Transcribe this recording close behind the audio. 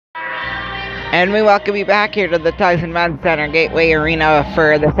And we welcome you back here to the Tyson Med Center Gateway Arena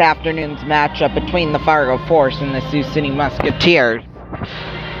for this afternoon's matchup between the Fargo Force and the Sioux City Musketeers.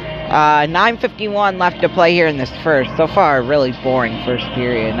 9:51 left to play here in this first. So far, a really boring first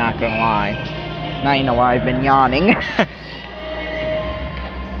period, not gonna lie. Now you know why I've been yawning.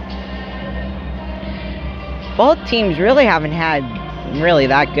 Both teams really haven't had really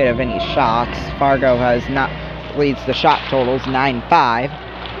that good of any shots. Fargo leads the shot totals 9-5.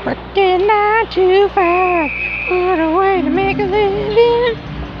 Working 9 to 5, what a way to make a living.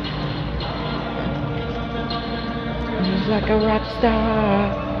 He's like a rock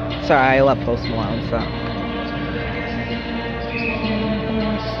star. Sorry, I love Post Malone, so.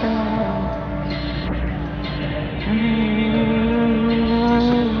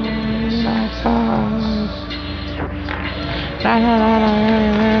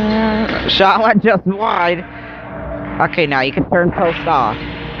 Shot went just wide. Okay, now you can turn Post off.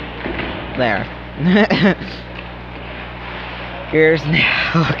 There. Here's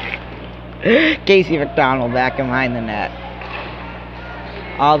now Casey McDonald back in behind the net.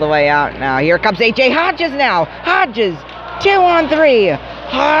 All the way out now. Here comes A.J. Hodges now. Hodges, 2-on-3.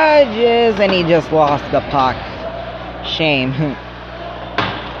 Hodges, and he just lost the puck. Shame.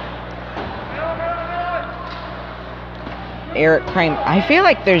 Eric Kramer. I feel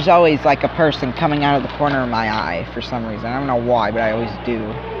like there's always like a person coming out of the corner of my eye for some reason. I don't know why, but I always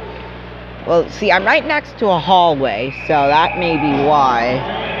do. Well, see, I'm right next to a hallway, so that may be why.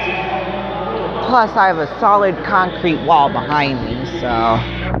 Plus, I have a solid concrete wall behind me, so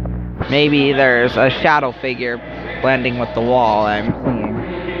maybe there's a shadow figure blending with the wall I'm seeing.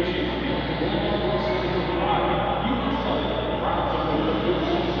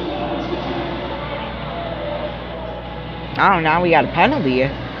 Oh, now we got a penalty.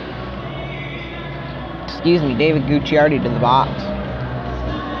 Excuse me, David Gucciardi to the box.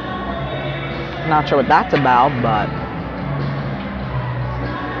 Not sure what that's about, but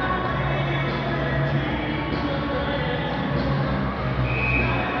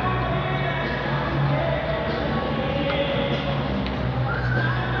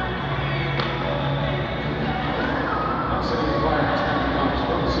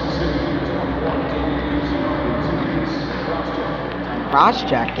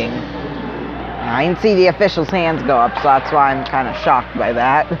cross-checking. I didn't see the official's hands go up, so that's why I'm kind of shocked by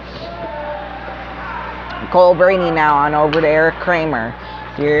that. Cole Brady now on over to Eric Kramer.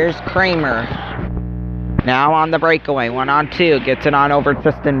 Here's Kramer. Now on the breakaway. 1-on-2. Gets it on over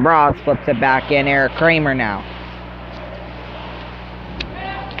Tristan Bras. Flips it back in. Eric Kramer now.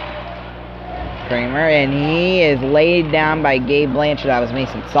 Kramer, and he is laid down by Gabe Blanchard. That was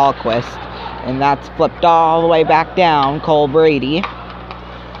Mason Sahlquist. And that's flipped all the way back down. Cole Brady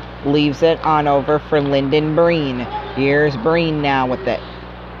leaves it on over for Lyndon Breen. Here's Breen now with it.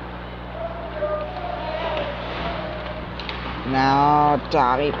 Now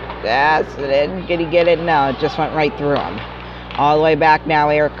Tommy passed it in. Did he get it? No, it just went right through him. All the way back now,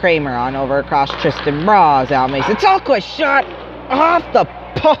 Eric Kramer on over across Tristan Bras. Al Mason Sahlquist shot off the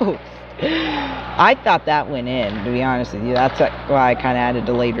post. I thought that went in, to be honest with you. That's why I kind of had a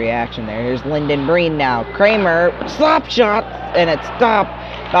delayed reaction there. Here's Lyndon Breen now. Kramer, slop shot, and it's stopped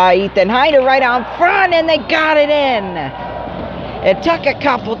by Ethan Hyder right out front, and they got it in. It took a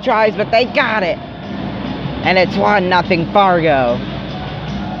couple tries, but they got it. And it's 1-0 Fargo.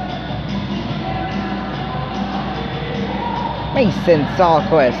 Mason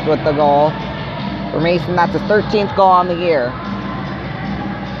Sahlquist with the goal. For Mason, that's his 13th goal on the year.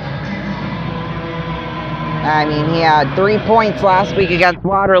 I mean, he had 3 points last week against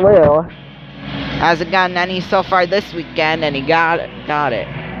Waterloo. Hasn't gotten any so far this weekend, and he got it.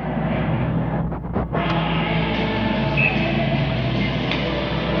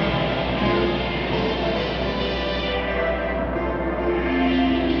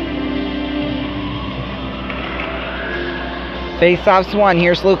 Face-offs won.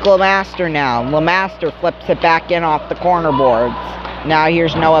 Here's Luke Lemaster now. Lemaster flips it back in off the corner boards. Now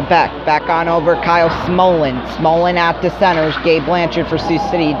here's Noah Beck. Back on over Kyle Smolin. Smolin at the centers. Gabe Blanchard for Sioux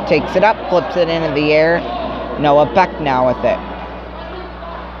City takes it up, flips it into the air. Noah Beck now with it.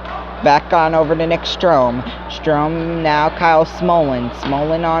 Back on over to Nick Strom. Strom now Kyle Smolin.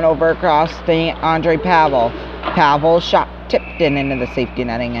 Smolin on over across to Andre Pavel. Pavel shot tipped into the safety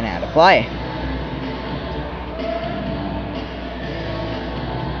netting and out of play.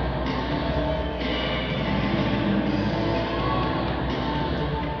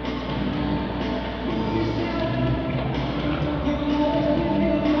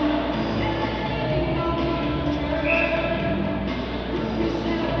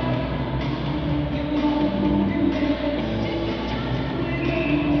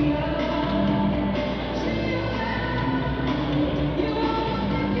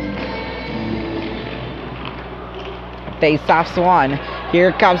 Face-off's won.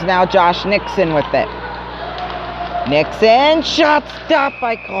 Here comes now Josh Nixon with it. Nixon, shot stopped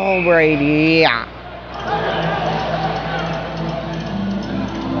by Cole Brady. Yeah.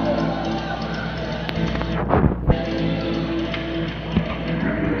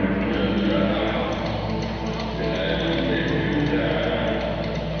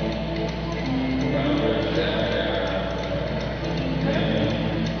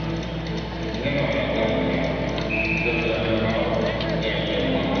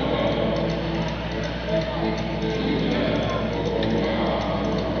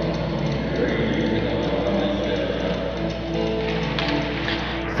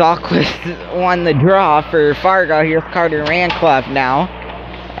 Salquist won the draw for Fargo. Here's Carter Rancliffe now.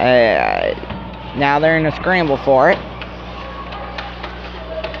 Now they're in a scramble for it.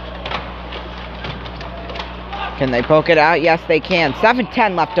 Can they poke it out? Yes, they can.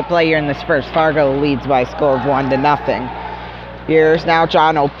 7:10 left to play here in this first. Fargo leads by a score of 1-0. Here's now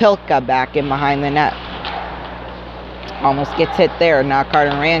John Opilka back in behind the net. Almost gets hit there. Now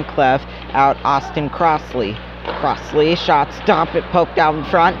Carter Rancliffe out Austin Crossley. Crossley, shot stop, it poked out in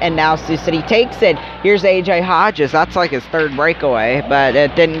front, and now Sioux City takes it. Here's AJ Hodges. That's like his third breakaway, but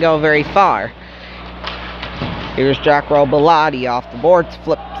it didn't go very far. Here's Jack Robilotti off the boards,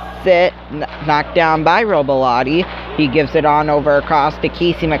 flips it, knocked down by Robilotti. He gives it on over across to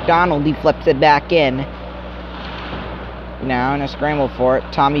Casey McDonald. He flips it back in. Now in a scramble for it,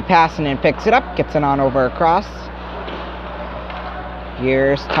 Tommy Passanen picks it up, gets it on over across.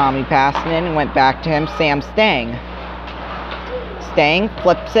 Here's Tommy Passanen, and went back to him, Sam Stang. Stang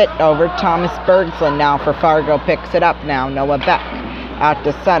flips it over Thomas Bergsland now for Fargo, picks it up now, Noah Beck out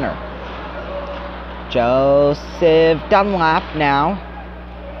to center. Joseph Dunlap now.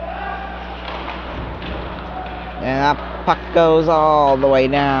 And that puck goes all the way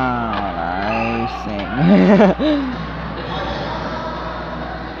down. Icing.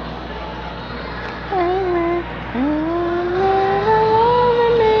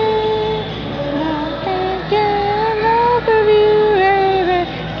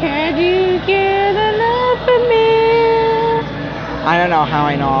 I don't know how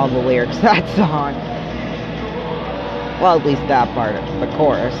I know all the lyrics to that song. Well, at least that part of the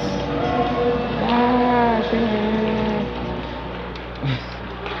chorus.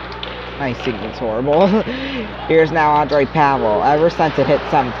 My singing's horrible. Here's now Andre Pavel. Ever since it hit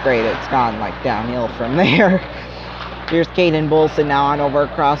 7th grade, it's gone like downhill from there. Here's Caden Bolson now on over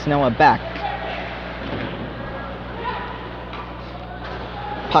across Noah Beck.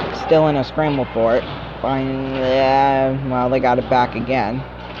 Puck still in a scramble for it. Well, they got it back again.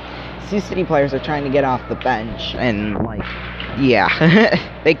 Sioux City players are trying to get off the bench, and, like, yeah,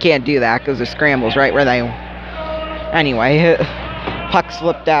 they can't do that because the scramble's right where they... Anyway, puck's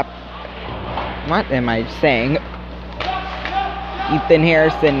flipped up. What am I saying? Ethan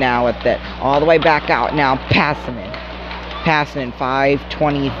Harrison now with it. All the way back out now, Passanen. Passanen,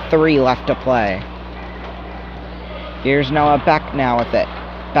 5:23 left to play. Here's Noah Beck now with it.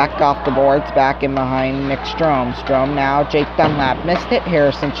 Back off the boards, back in behind Nick Strom. Strom now, Jake Dunlap missed it.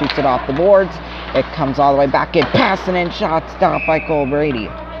 Harrison shoots it off the boards. It comes all the way back in. Passing in, shot stopped by Cole Brady.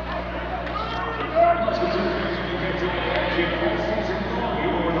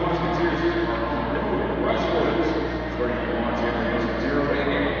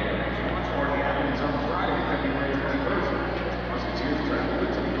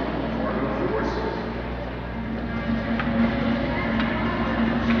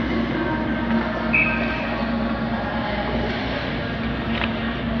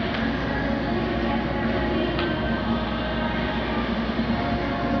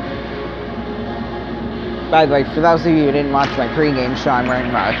 By the way, for those of you who didn't watch my pregame show, I'm wearing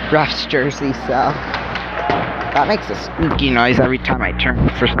my Refs jersey, so that makes a squeaky noise every time I turn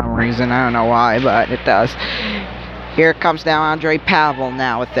for some reason. I don't know why, but it does. Here comes now Andre Pavel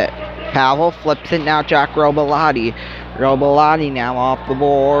now with it. Pavel flips it now, Jack Robilotti. Robilotti now off the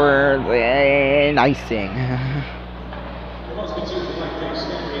board, and icing.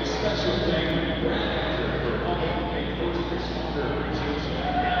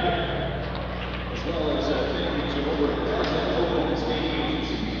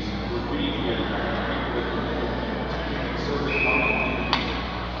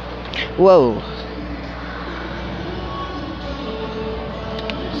 Whoa.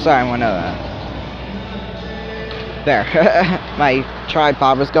 Sorry, I went there. My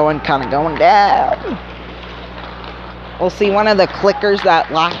tripod was kind of going down. We'll see one of the clickers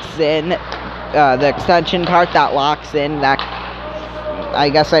that locks in, the extension part that locks in, that I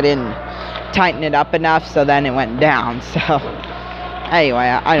guess I didn't tighten it up enough, so then it went down. So Anyway,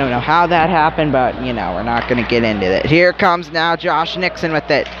 I don't know how that happened, but, you know, we're not going to get into it. Here comes now Josh Nixon with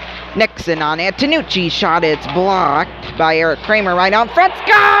it. Nixon on Antonucci. Shot, it's blocked by Eric Kramer right out front.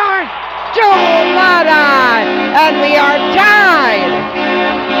 Score! Joel Mata! And we are tied!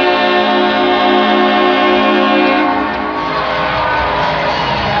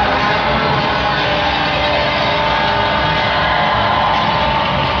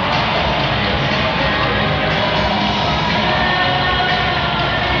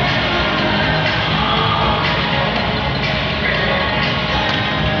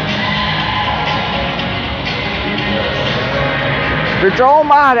 For Joel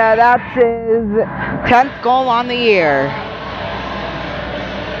Mata, that's his 10th goal on the year.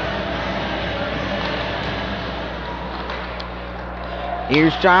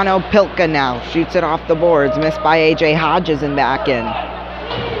 Here's John Opilka now. Shoots it off the boards. Missed by A.J. Hodges and back in.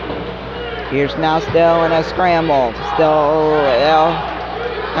 Here's now still in a scramble. Still,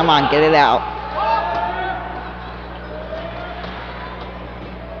 come on, get it out.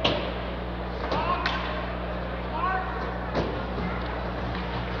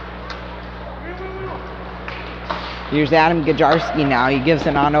 Here's Adam Gajarski now. He gives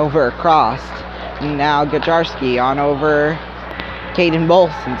it on over across. Now Gajarski on over Caden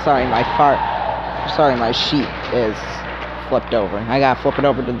Bolson. Sorry, my sheet is flipped over. I gotta flip it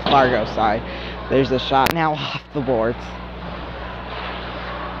over to the Fargo side. There's a shot now off the boards.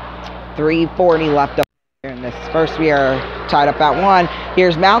 3:40 left up here in this first. We are tied up at 1.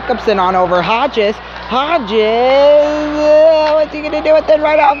 Here's Malcolmson on over Hodges. Hodges, what's he gonna do with it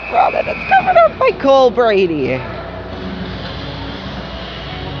right out front? And it's covered up by Cole Brady.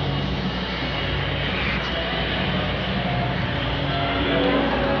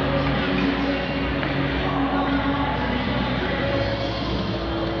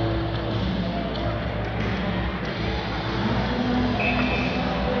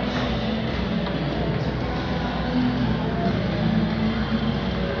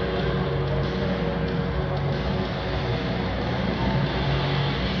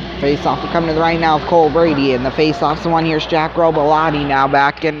 Face-off coming to the right now of Cole Brady, and the face-off's the one. Here's Jack Robelati now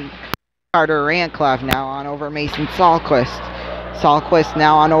back in. Carter Rancliffe now on over Mason Salquist. Salquist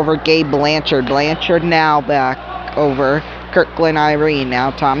now on over Gabe Blanchard. Blanchard now back over Kirkland Irene. Now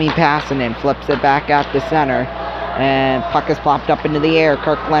Tommy Passanen flips it back out to center, and puck is plopped up into the air.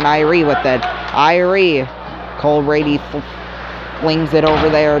 Kirkland Irene with it. Irene. Cole Brady flings it over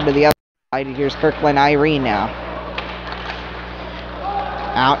there to the other side. Here's Kirkland Irene now.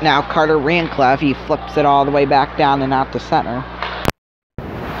 Out now, Carter Rancliffe. He flips it all the way back down and out to center.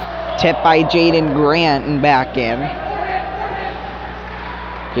 Tipped by Jaden Grant and back in.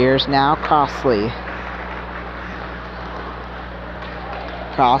 Here's now Crossley.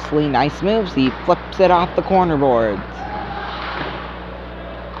 Crossley, nice moves. He flips it off the corner boards.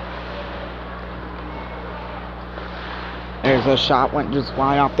 There's a shot, went just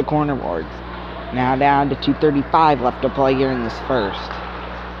wide off the corner boards. Now down to 2:35 left to play here in this first.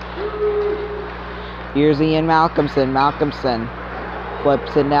 Here's Ian Malcolmson. Malcolmson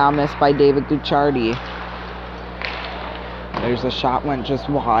flips it now, missed by David Gucciardi. There's a shot, went just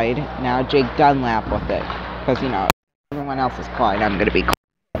wide. Now Jake Dunlap with it. Because, you know, everyone else is quiet. I'm going to be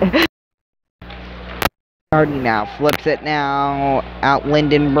quiet. Gucciardi now flips it now out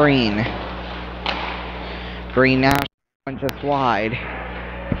Lyndon Breen. Breen now went just wide.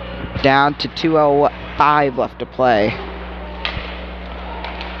 Down to 2:05 left to play.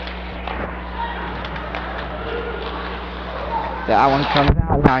 That one comes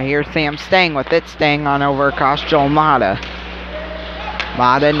out. Now here's Sam Stang with it. Stang on over across Joel Mata.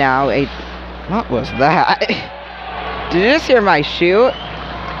 Mata now what was that? Did you just hear my shoe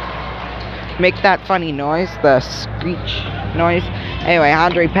make that funny noise? The screech noise? Anyway,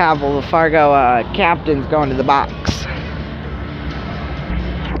 Andre Pavel, the Fargo captain's going to the box.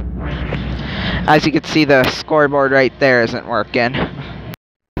 As you can see, the scoreboard right there isn't working.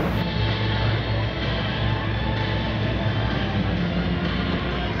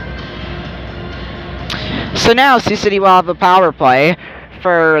 So now Sioux City will have a power play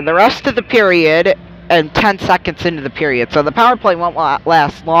for the rest of the period and 10 seconds into the period. So the power play won't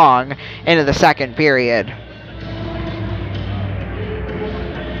last long into the second period.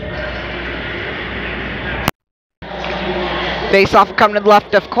 Face-off coming to the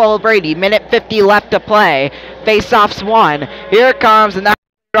left of Cole Brady. Minute 50 left to play. Face-off's won. Here it comes, and that's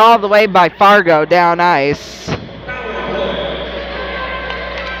all the way by Fargo down ice.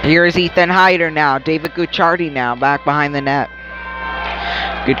 Here's Ethan Hyder now. David Gucciardi now back behind the net.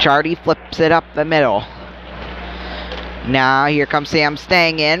 Gucciardi flips it up the middle. Now here comes Sam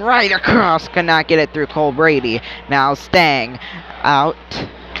Stang in. Right across. Could not get it through Cole Brady. Now Stang out.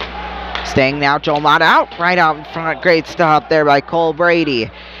 Staying now, Joel Mott out. Right out in front. Great stop there by Cole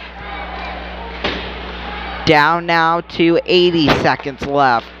Brady. Down now to 80 seconds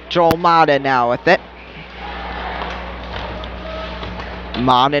left. Joel Mata now with it.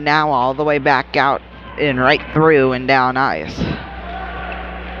 Mata now all the way back out and right through and down ice.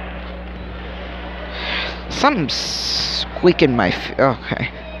 Something's squeaking my... okay.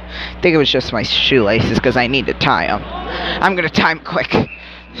 I think it was just my shoelaces because I need to tie them. I'm going to tie them quick.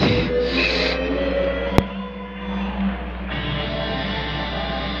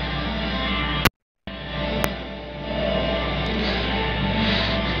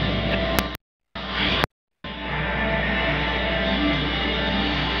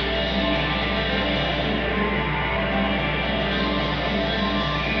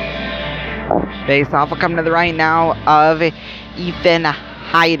 Face off will come to the right now of Ethan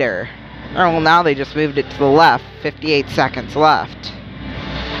Hyder. Oh, well, now they just moved it to the left. 58 seconds left.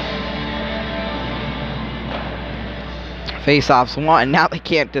 Face-off's won. Now they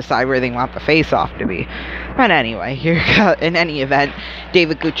can't decide where they want the face-off to be. But anyway, here in any event,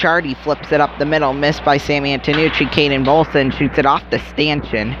 David Gucciardi flips it up the middle. Missed by Sammy Antonucci. Caden Bolson shoots it off the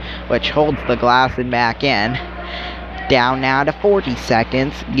stanchion, which holds the glass and back in. Down now to 40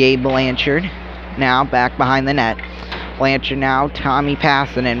 seconds. Gabe Blanchard now back behind the net. Blanchard now, Tommy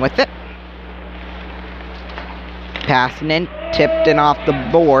Passanen with it. Passanen tipped it off the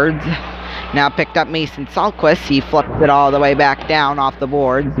boards. Now picked up Mason Salquist. He flipped it all the way back down off the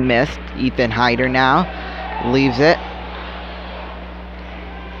boards. Missed. Ethan Hyder now leaves it.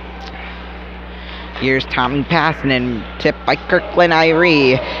 Here's Tommy Passanen, tipped by Kirkland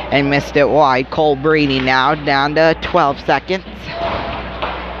Irie, and missed it wide. Cole Brady now down to 12 seconds.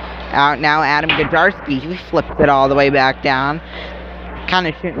 Out now, Adam Godarski. He flipped it all the way back down. Kind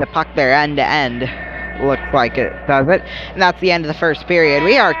of shooting the puck there end to end. Looks like it does it. And that's the end of the first period.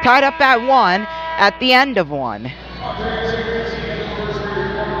 We are tied up at 1 at the end of 1.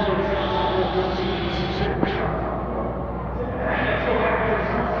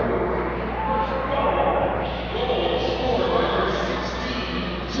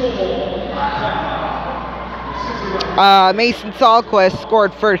 Mason Salquist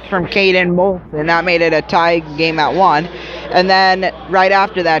scored first from Caden Bolson. That made it a tie game at 1. And then right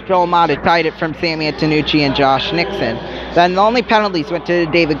after that, Joel Mata tied it from Sammy Antonucci and Josh Nixon. Then the only penalties went to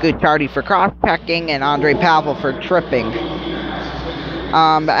David Gucciardi for cross-checking and Andre Pavel for tripping.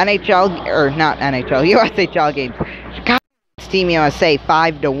 NHL, or not NHL, USHL games. Chicago Team USA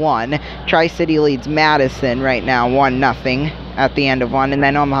 5-1. Tri-City leads Madison right now 1-0 at the end of 1. And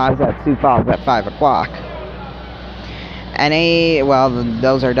then Omaha's at Sioux Falls at 5 o'clock. Well,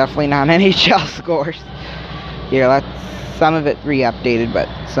 those are definitely not NHL scores. Here, some of it re-updated, but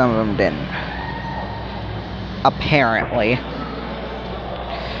some of them didn't. Apparently.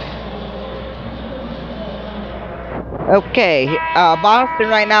 Okay, Boston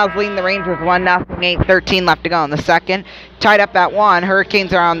right now is leading the Rangers 1-0, 8:13 left to go in the second. Tied up at 1.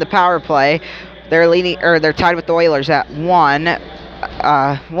 Hurricanes are on the power play. They're tied with the Oilers at 1.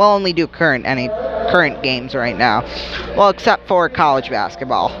 We'll only do current games right now. Well, except for college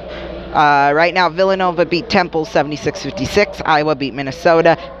basketball. Right now, Villanova beat Temple 76-56. Iowa beat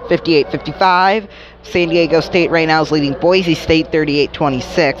Minnesota 58-55. San Diego State right now is leading Boise State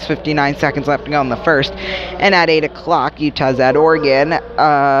 38-26. 59 seconds left to go in the first. And at 8 o'clock, Utah's at Oregon.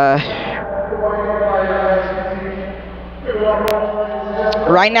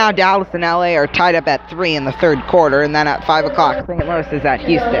 Right now, Dallas and LA are tied up at 3 in the third quarter. And then at 5 o'clock, St. Louis is at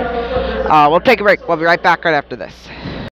Houston. We'll take a break. We'll be right back right after this.